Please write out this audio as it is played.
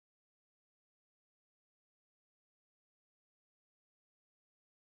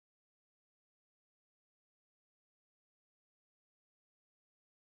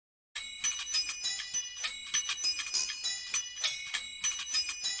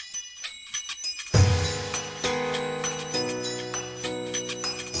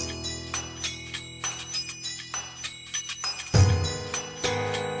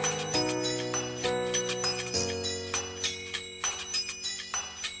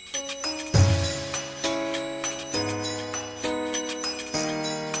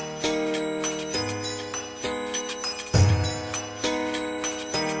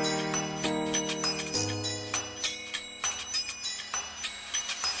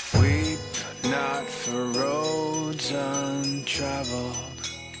Weep not for roads untraveled.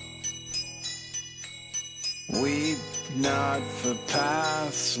 Weep not for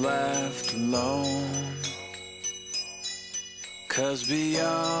paths left alone. 'Cause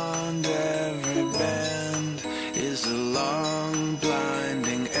beyond every bend is a long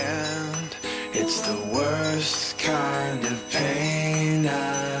blinding end. It's the worst kind of pain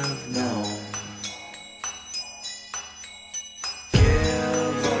I've known.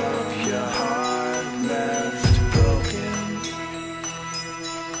 Give up your heart left broken,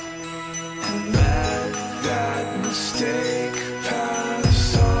 and let that mistake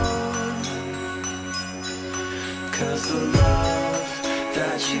pass on. 'Cause the love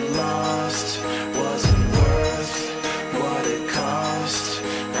that you lost wasn't worth what it cost,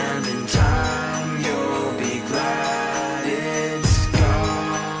 and in time you'll be glad it's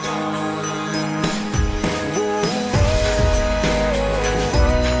gone.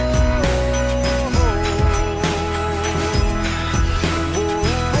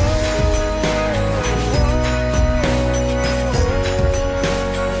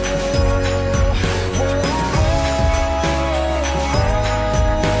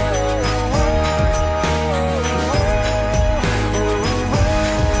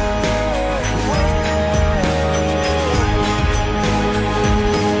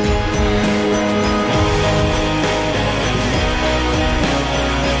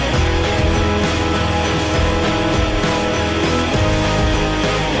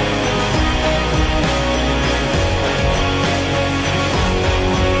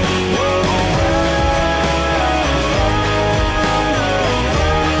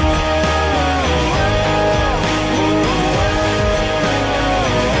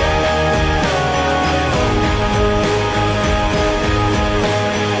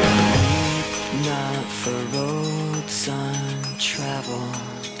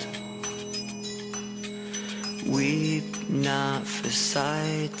 Untraveled. Weep not for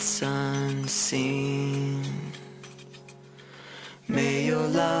sights unseen. May your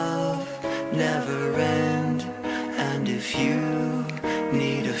love never end, and if you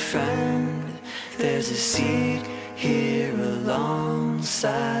need a friend, there's a seat here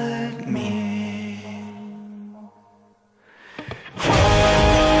alongside me.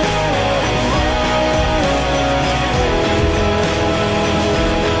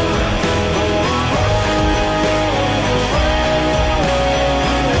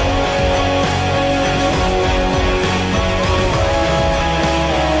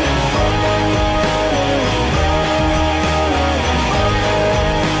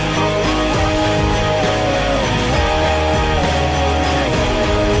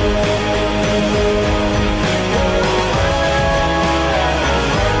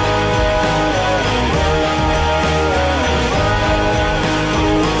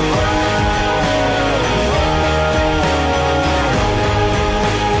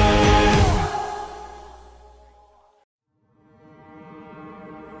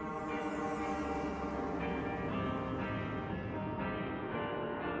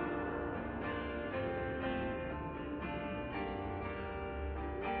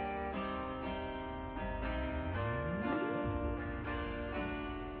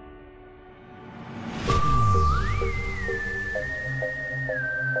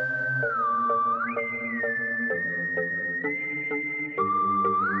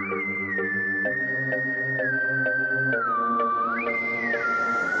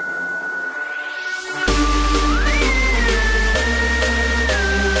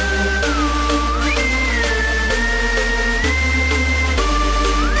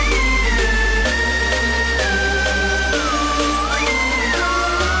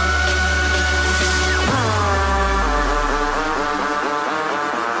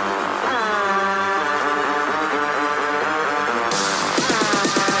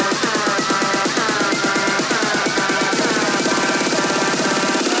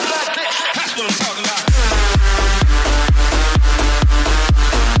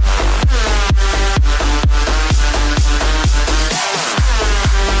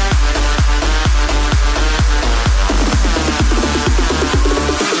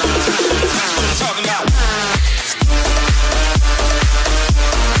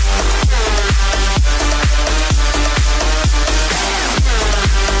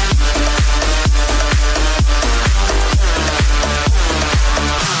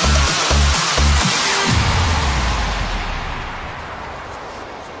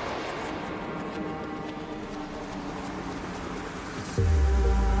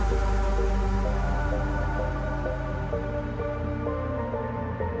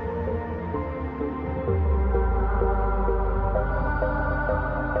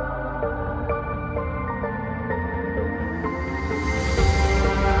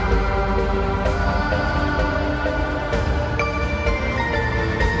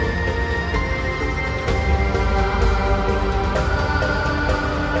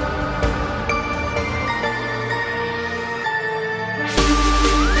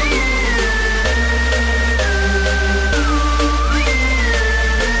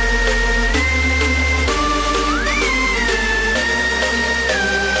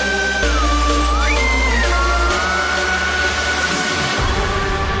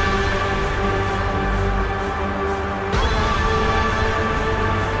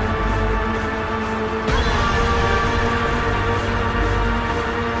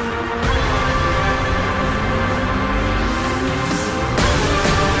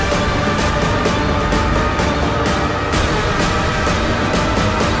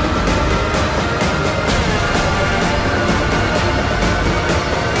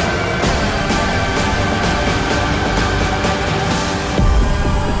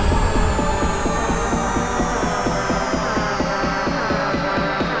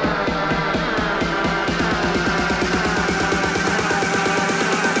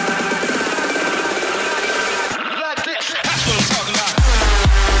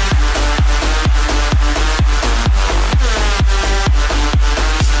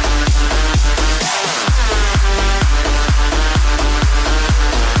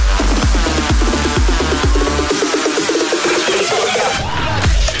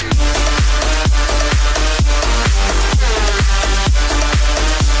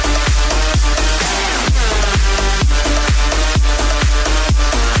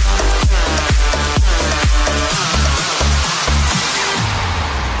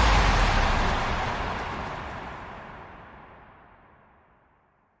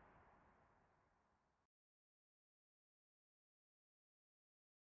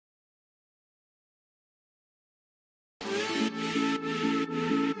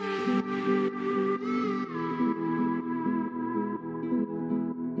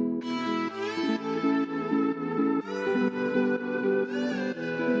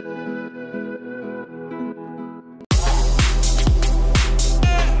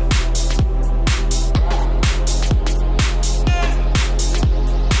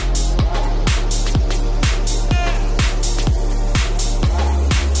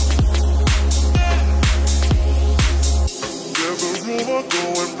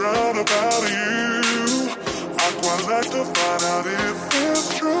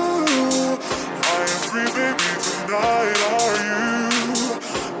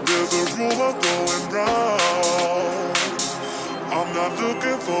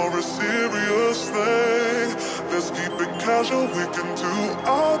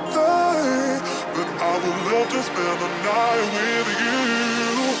 spend the night with you.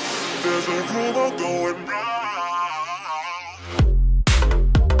 There's a rumor going round.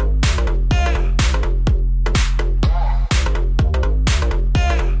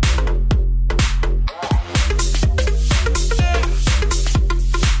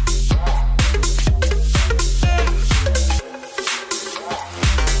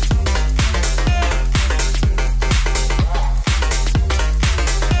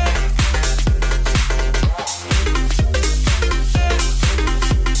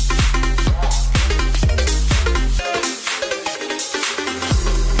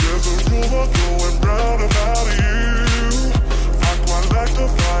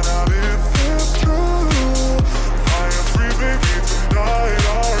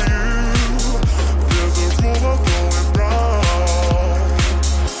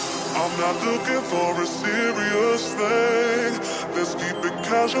 Looking for a serious thing. Let's keep it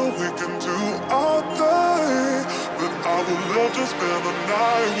casual, we can do our thing. But I would love to spend the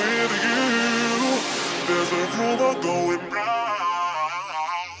night with you. There's a rumor going round.